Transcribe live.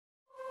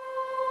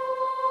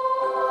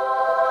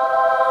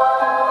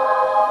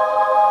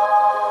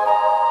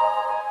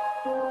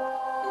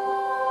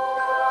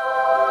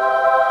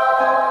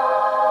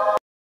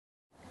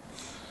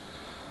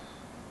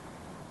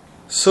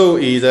So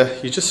Ida,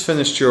 you just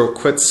finished your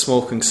quit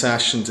smoking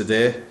session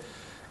today.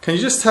 Can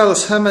you just tell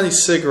us how many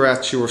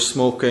cigarettes you were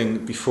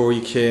smoking before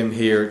you came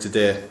here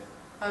today?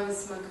 I was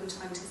smoking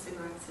 20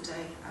 cigarettes a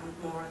day and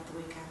more at the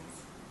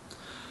weekends.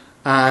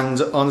 And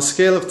on a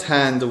scale of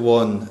 10 to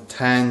 1,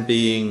 10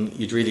 being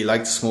you'd really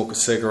like to smoke a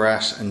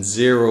cigarette and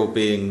 0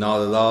 being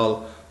not at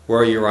all, where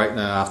are you right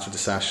now after the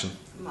session?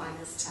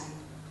 -10.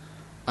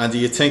 And do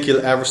you think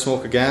you'll ever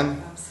smoke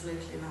again?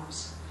 Absolutely not.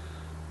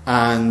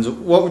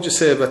 And what would you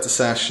say about the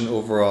session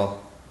overall?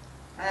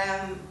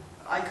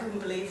 I couldn't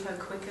believe how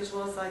quick it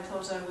was. I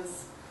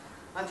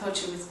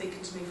thought you were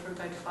speaking to me for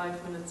about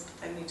 5 minutes, but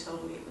then you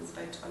told me it was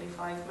about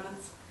 25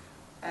 minutes.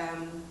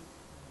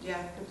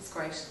 Yeah, it was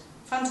great.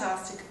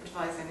 Fantastic.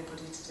 Advise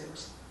anybody to do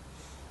it.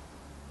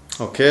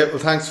 Okay,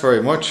 well thanks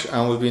very much,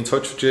 and we'll be in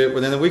touch with you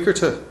within a week or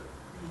two.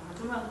 More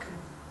than welcome.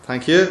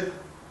 Thank you.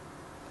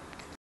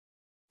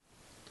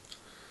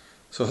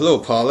 So hello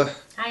Paula.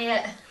 Hiya.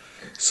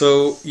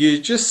 So you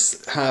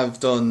just have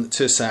done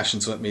 2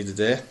 sessions with me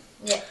today.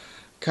 Yeah.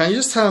 Can you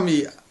just tell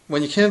me,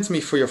 when you came to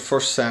me for your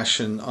first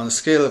session, on a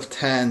scale of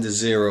 10 to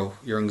 0,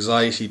 your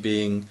anxiety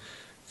being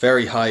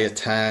very high at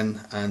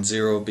 10 and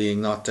 0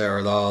 being not there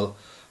at all,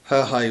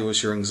 how high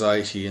was your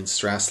anxiety and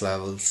stress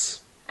levels?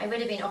 I would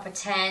have been up at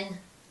 10.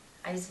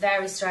 I was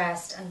very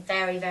stressed and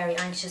very, very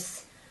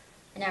anxious.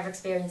 I never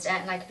experienced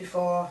anything like it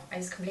before. I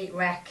was a complete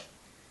wreck.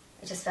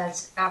 I just felt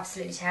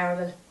absolutely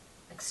terrible,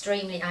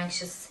 extremely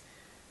anxious,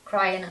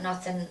 crying at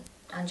nothing,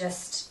 and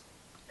just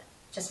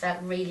felt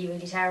really,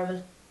 really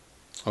terrible.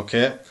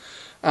 Okay.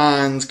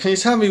 And can you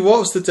tell me what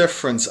was the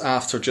difference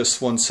after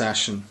just 1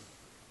 session?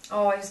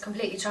 Oh, I was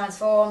completely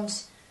transformed.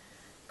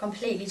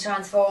 Completely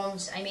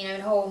transformed. I mean, I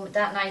went home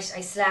that night,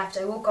 I slept,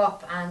 I woke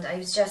up, and I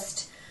was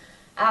just,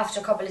 after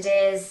a couple of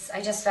days,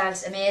 I just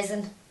felt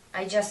amazing.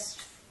 I just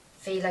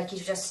feel like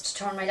you've just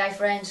turned my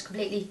life around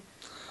completely.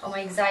 All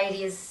my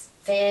anxiety is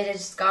faded,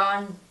 it's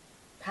gone,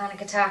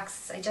 panic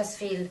attacks. I just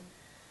feel,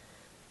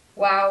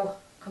 wow,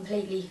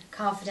 completely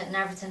confident in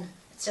everything.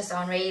 It's just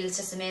unreal, it's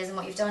just amazing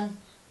what you've done.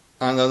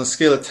 And on a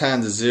scale of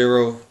 10 to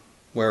 0,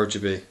 where would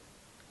you be?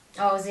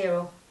 Oh,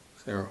 0.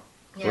 0.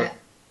 Yeah.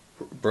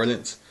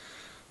 Brilliant.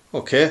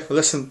 Okay, well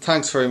listen,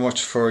 thanks very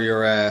much for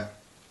your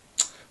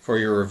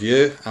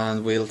review,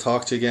 and we'll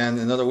talk to you again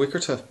in another week or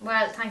two.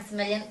 Well, thanks a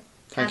million.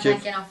 Thank you.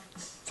 Thank you enough.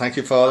 Thank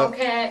you, Paula.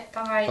 Okay,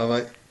 bye-bye.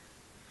 Bye-bye.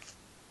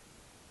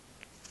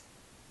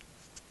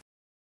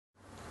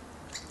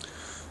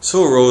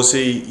 So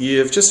Rosie,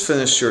 you've just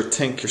finished your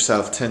Think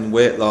Yourself Thin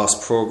weight loss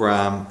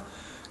program.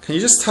 Can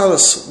you just tell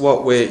us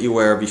what weight you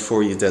were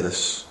before you did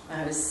it?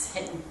 I was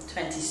hitting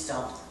 20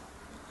 stone.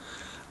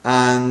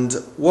 And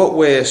what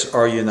weight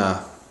are you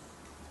now?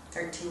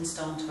 13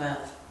 stone 12.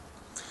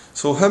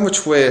 So how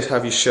much weight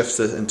have you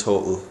shifted in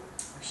total?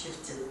 I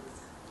shifted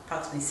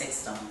approximately 6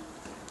 stone.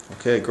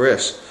 Okay,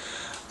 great.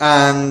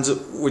 And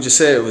would you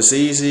say it was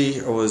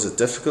easy or was it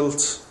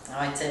difficult? Oh,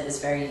 I'd say it was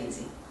very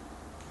easy.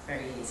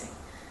 Very easy.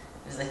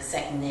 It was like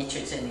second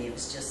nature to me. It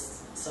was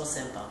just so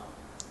simple.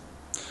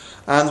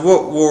 And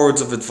what words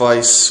of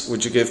advice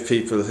would you give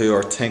people who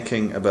are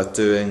thinking about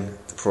doing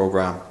the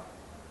program?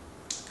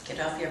 Get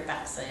off your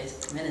backside,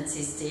 come in and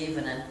see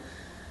Stephen and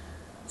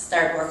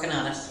start working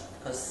on it,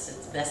 because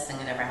it's the best thing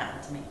that ever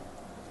happened to me.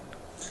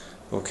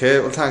 Okay,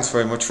 well thanks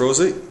very much,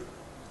 Rosie.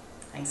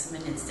 Thanks a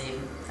million,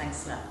 Stephen.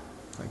 Thanks a lot.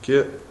 Thank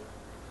you.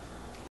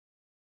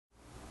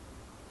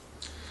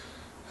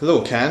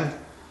 Hello Ken.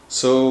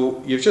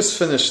 So you've just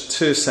finished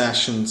 2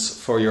 sessions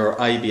for your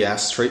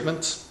IBS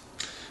treatment.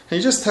 Can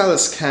you just tell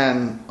us,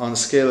 Ken, on a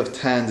scale of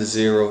 10 to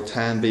 0,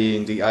 10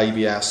 being the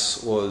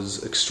IBS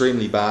was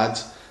extremely bad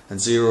and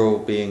 0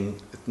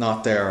 being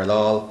not there at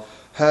all,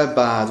 how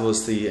bad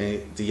was the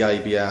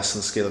IBS on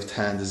a scale of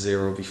 10 to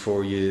 0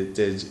 before you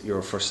did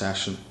your first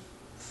session?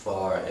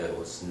 It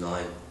was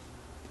 9.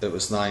 It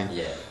was 9?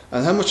 Yeah.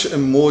 And how much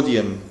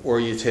Imodium were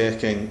you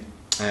taking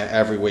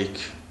every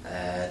week?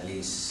 At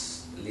least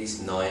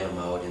 9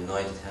 Imodium,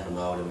 9 to 10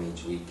 Imodium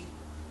each week.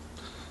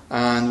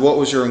 And what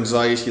was your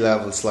anxiety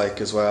levels like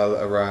as well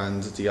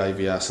around the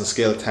IBS on a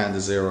scale of 10 to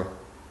 0?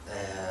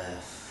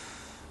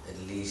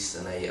 At least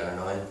an 8 or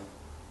 9.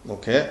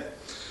 Okay.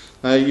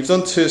 Now you've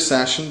done 2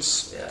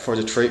 sessions for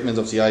the treatment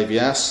of the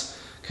IBS.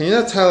 Can you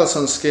now tell us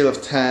on a scale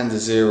of 10 to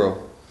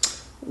 0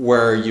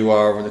 where you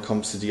are when it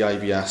comes to the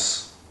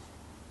IBS?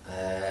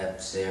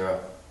 0.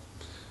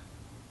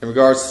 In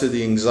regards to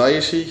the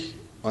anxiety,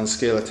 on a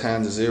scale of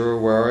 10 to 0,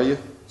 where are you?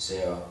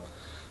 0.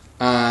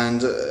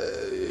 And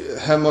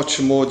how much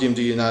Imodium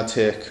do you now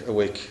take a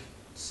week?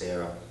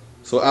 0.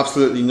 So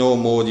absolutely no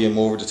Imodium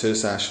over the 2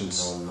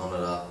 sessions? No, none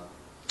of that.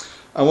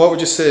 And what would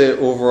you say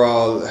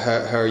overall,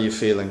 how are you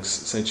feeling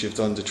since you've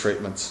done the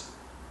treatment?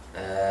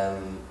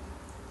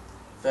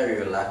 Very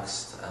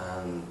relaxed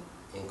and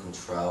in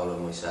control of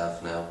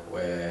myself now,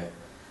 where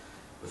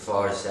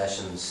before the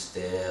sessions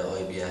the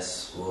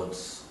IBS would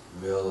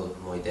rule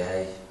my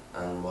day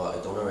and what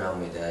I'd done around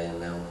my day, and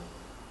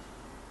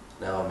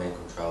now I'm in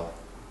control.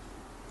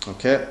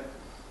 Okay,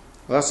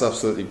 well that's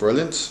absolutely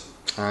brilliant,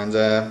 and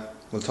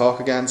we'll talk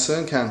again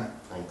soon, Ken.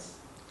 Thanks.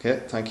 Okay,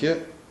 thank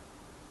you.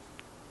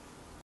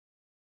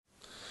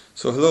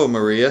 So hello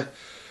Maria.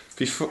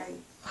 Before, Hi.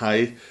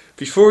 hi.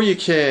 Before you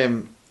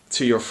came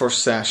to your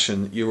first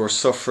session, you were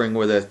suffering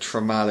with a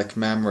traumatic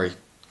memory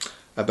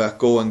about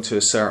going to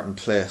a certain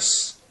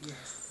place.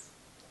 Yes.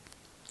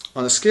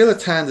 On a scale of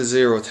 10 to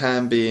 0,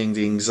 10 being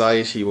the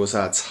anxiety was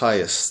at its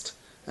highest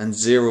and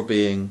 0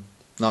 being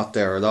not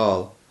there at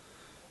all,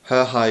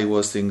 how high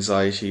was the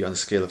anxiety on a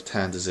scale of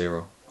 10 to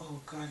 0?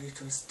 Oh God,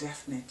 it was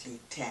definitely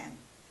 10.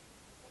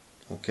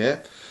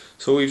 Okay,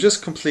 so we've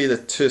just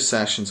completed 2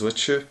 sessions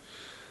with you.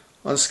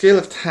 On a scale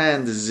of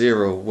 10 to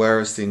 0, where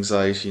is the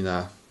anxiety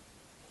now?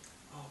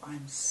 Oh,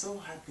 I'm so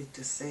happy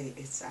to say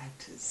it's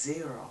at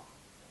 0.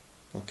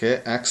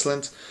 Okay,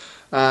 excellent.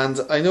 And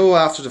I know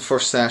after the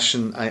first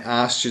session I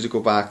asked you to go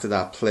back to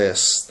that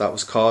place that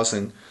was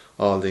causing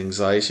all the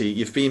anxiety.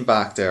 You've been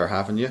back there,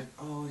 haven't you?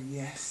 Oh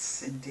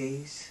yes,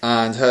 indeed.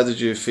 And how did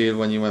you feel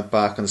when you went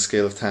back on a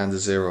scale of 10 to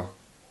 0?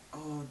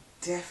 Oh,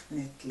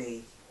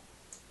 definitely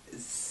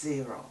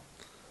 0.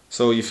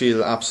 So you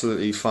feel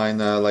absolutely fine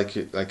now, like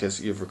as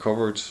you've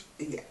recovered?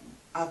 Yeah,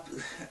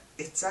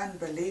 it's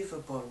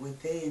unbelievable.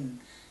 Within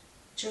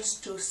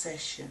just 2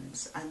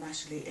 sessions, I'm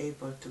actually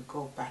able to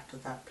go back to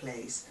that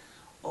place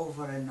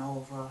over and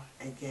over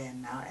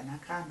again now, and I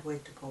can't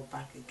wait to go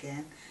back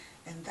again.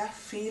 And that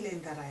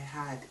feeling that I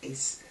had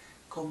is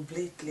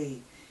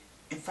completely,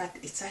 in fact,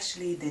 it's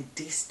actually in a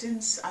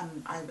distance.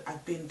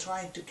 I've been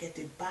trying to get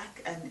it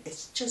back, and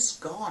it's just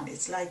gone.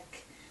 It's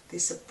like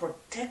there's a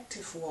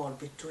protective wall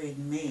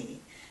between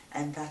me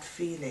and that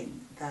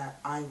feeling that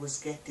I was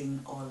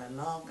getting all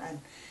along.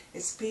 And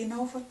it's been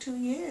over 2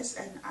 years,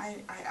 and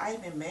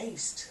I'm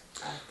amazed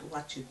at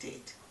what you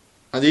did.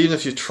 And even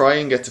if you try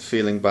and get the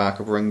feeling back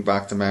or bring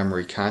back the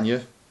memory, can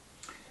you?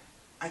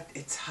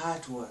 It's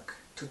hard work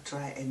to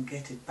try and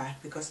get it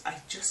back, because I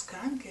just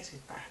can't get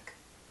it back.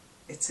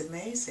 It's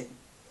amazing.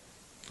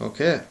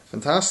 Okay,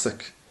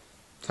 fantastic.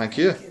 Thank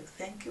you.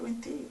 Thank you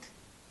indeed.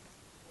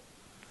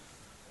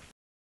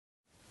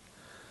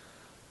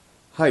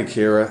 Hi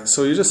Kira,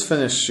 so you just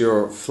finished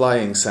your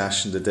flying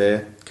session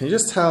today. Can you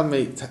just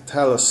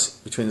tell us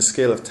between a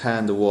scale of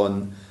 10 to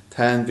 1,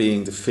 10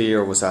 being the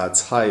fear was at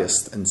its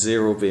highest and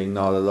 0 being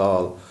not at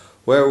all,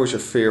 where was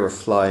your fear of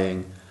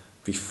flying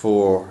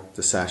before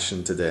the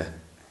session today?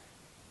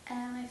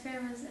 My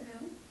fear was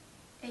about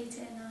 8 to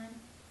 9.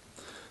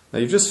 Now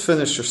you've just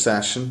finished your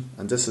session,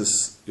 and this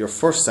is your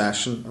first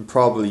session and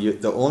probably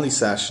the only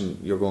session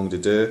you're going to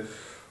do.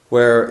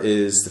 Where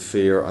is the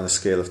fear on a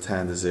scale of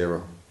 10 to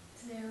 0?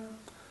 0.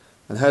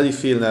 And how do you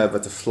feel now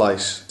about the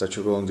flight that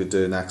you're going to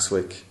do next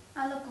week?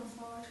 I'm looking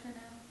forward to it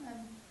now.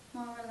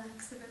 I'm more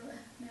relaxed about it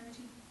and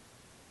everything.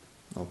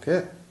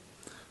 Okay,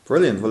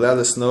 brilliant. Well, let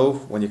us know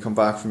when you come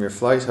back from your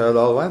flight how it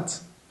all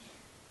went.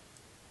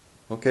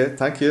 Okay,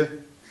 thank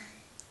you.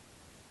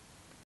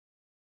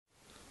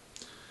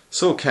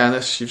 So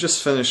Kenneth, you've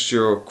just finished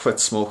your quit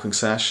smoking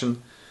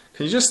session.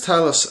 Can you just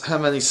tell us how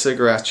many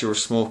cigarettes you were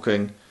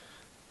smoking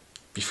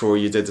before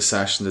you did the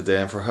session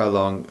today, and for how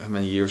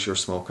many years you were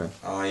smoking?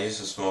 Oh, I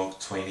used to smoke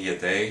 20 a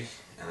day,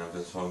 and I've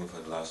been smoking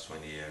for the last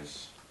 20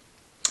 years.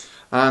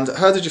 And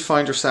how did you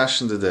find your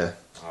session today?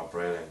 Oh,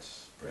 brilliant,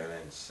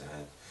 brilliant.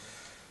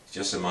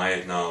 Just in my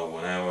head now,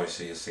 whenever I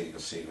see a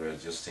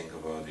cigarette, just think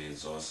about the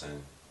exhaust and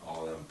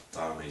all the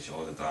damage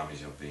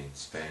I've been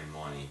spending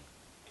money,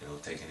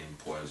 taking in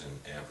poison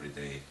every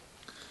day.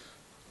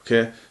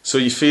 Okay, so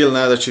you feel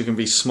now that you can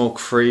be smoke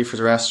free for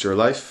the rest of your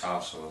life?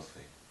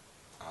 Absolutely,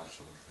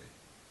 absolutely.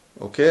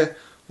 Okay,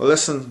 well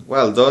listen,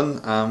 well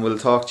done, and we'll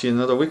talk to you in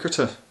another week or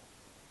 2.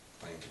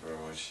 Thank you very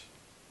much.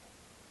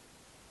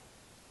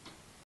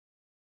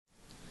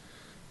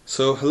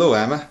 So, hello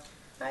Emma.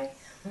 Hi.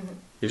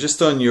 You've just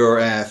done your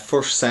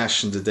first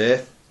session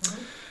today.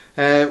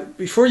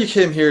 Before you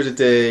came here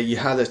today, you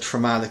had a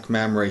traumatic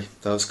memory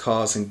that was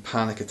causing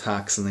panic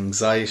attacks and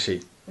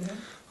anxiety.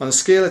 On a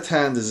scale of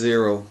 10 to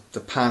 0, the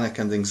panic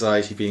and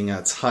anxiety being at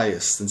its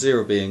highest and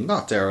 0 being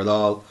not there at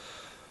all,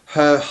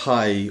 how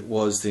high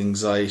was the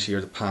anxiety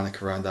or the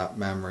panic around that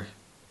memory?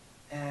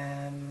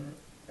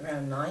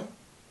 Around 9.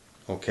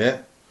 Okay.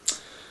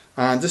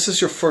 And this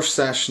is your first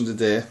session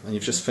today, and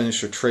you've just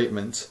finished your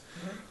treatment.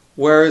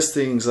 Where is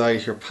the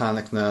anxiety or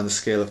panic now on a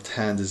scale of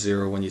 10 to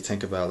 0 when you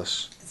think about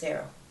it?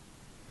 0.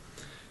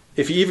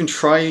 If you even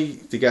try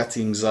to get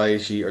the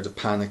anxiety or the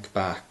panic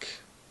back,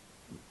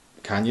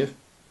 can you?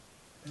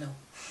 No.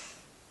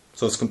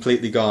 So it's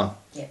completely gone?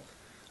 Yeah.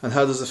 And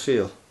how does it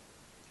feel?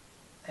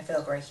 I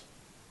feel great.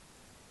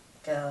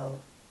 Feel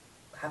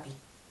happy,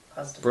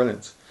 positive.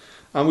 Brilliant.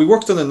 And we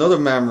worked on another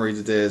memory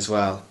today as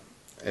well.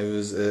 It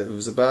was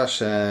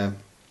about it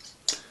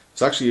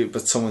was actually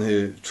about someone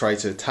who tried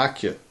to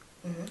attack you.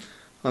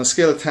 On a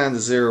scale of 10 to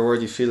 0, where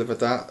do you feel about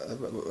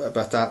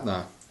that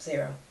now?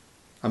 0.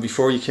 And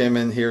before you came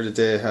in here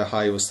today, how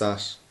high was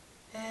that?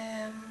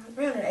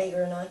 Around an 8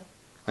 or a 9.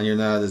 And you're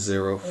now at a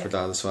 0 for Yeah.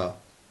 that as well.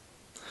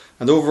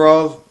 And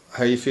overall,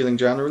 how are you feeling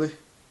generally?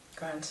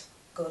 Grand.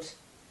 Good.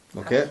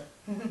 Okay.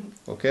 Happy.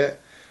 Okay.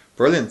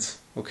 Brilliant.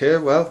 Okay,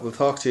 well, we'll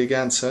talk to you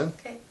again soon.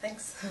 Okay,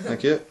 thanks.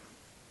 Thank you.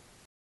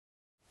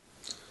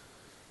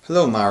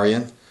 Hello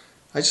Marion.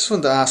 I just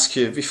wanted to ask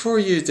you, before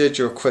you did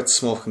your quit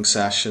smoking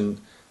session,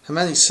 how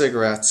many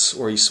cigarettes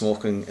were you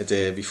smoking a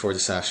day before the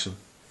session?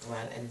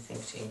 Well, anything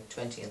between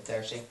 20 and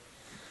 30.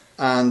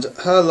 And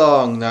how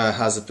long now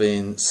has it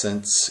been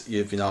since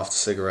you've been off the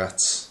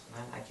cigarettes?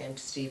 Well, I came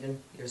to Stephen,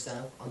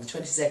 yourself, on the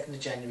 22nd of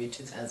January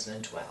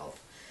 2012.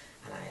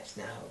 And I have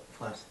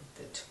now,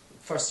 the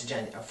 1st of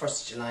January, or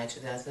 1st of July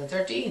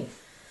 2013.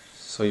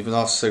 So you've been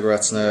off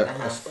cigarettes now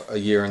a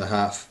year and a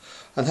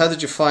half. And how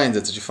did you find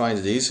it? Did you find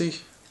it easy?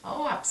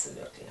 Oh,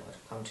 absolutely. I would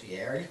have come to you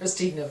earlier,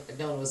 Stephen, if I'd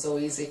known it was so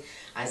easy.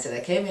 I said,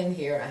 I came in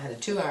here, I had a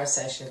 2-hour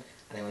session,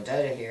 and I went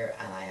out of here,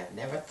 and I have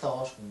never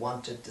thought,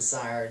 wanted,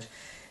 desired,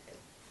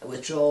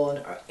 withdrawn,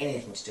 or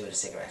anything to do with a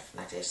cigarette from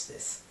that day to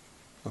this.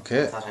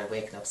 Okay. I thought I'd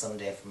waken up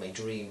someday from my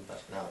dream,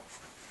 but no.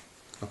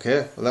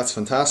 Okay, well that's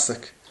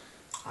fantastic.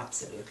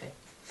 Absolutely.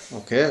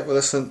 Okay, well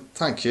listen,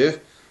 thank you,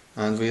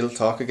 and we'll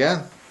talk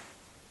again.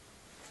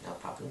 No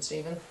problem,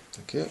 Stephen.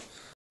 Thank you.